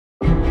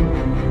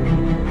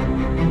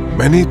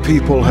Many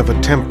people have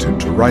attempted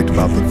to write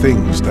about the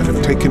things that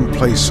have taken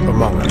place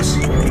among us.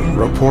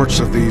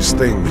 Reports of these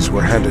things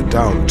were handed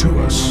down to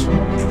us.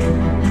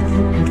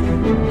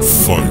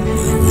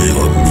 Finally, we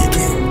are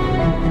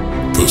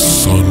meeting the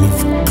Son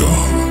of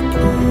God,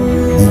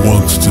 who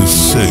wants to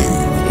save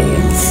all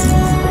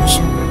humans.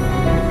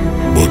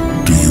 But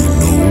do you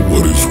know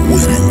what is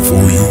waiting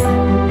for you?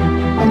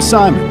 I'm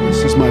Simon.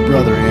 This is my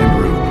brother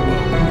Andrew.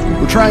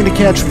 We're trying to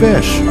catch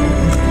fish.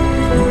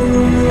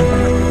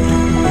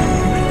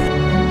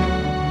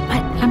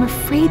 I'm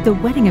afraid the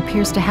wedding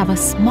appears to have a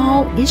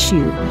small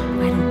issue.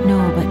 I don't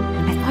know, but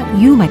I thought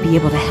you might be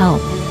able to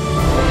help.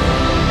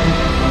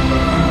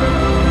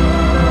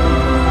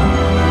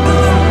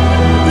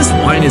 This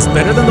wine is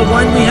better than the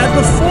wine we had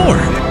before.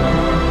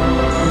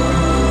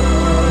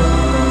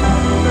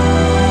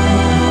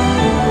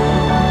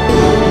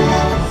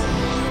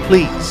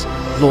 Please,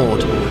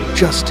 Lord,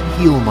 just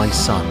heal my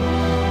son.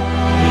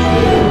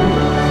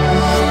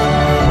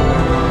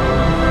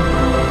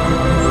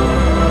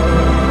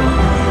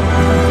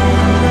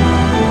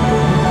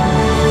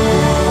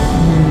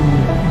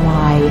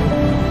 Why?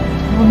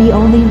 Tell me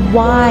only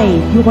why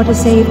you want to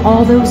save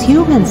all those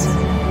humans.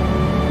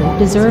 They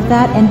deserve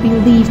that, and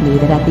believe me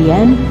that at the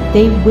end,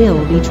 they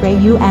will betray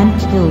you and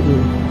kill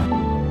you.